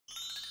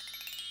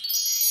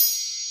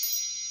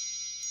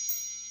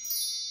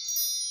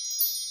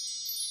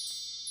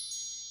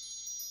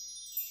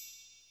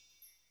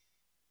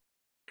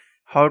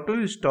How to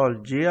install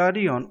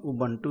JRE on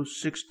Ubuntu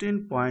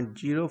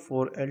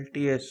 16.04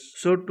 LTS.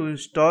 So to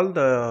install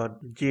the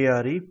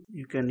JRE,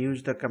 you can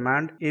use the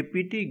command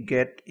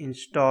apt-get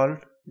install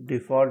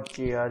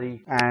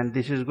default-jre, and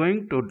this is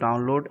going to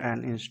download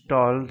and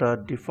install the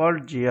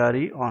default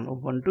JRE on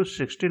Ubuntu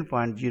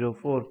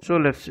 16.04. So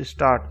let's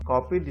start.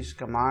 Copy this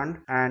command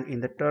and in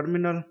the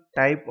terminal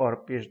type or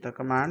paste the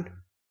command.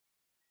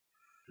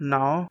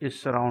 Now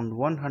it's around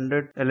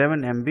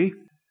 111 MB.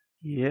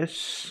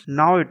 Yes,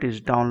 now it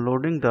is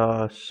downloading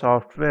the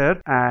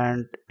software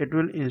and it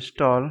will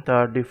install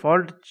the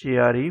default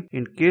JRE.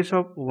 In case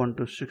of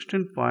Ubuntu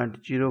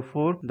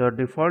 16.04, the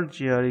default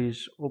JRE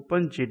is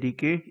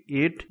OpenJDK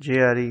 8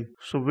 JRE.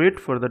 So wait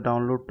for the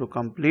download to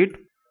complete.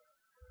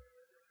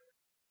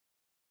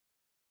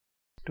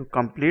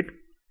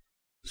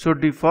 So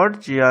default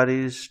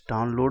JRE is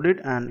downloaded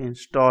and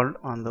installed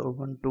on the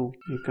Ubuntu.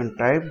 You can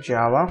type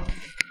Java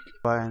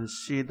and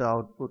see the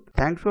output.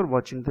 Thanks for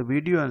watching the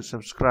video and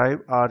subscribe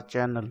our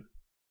channel.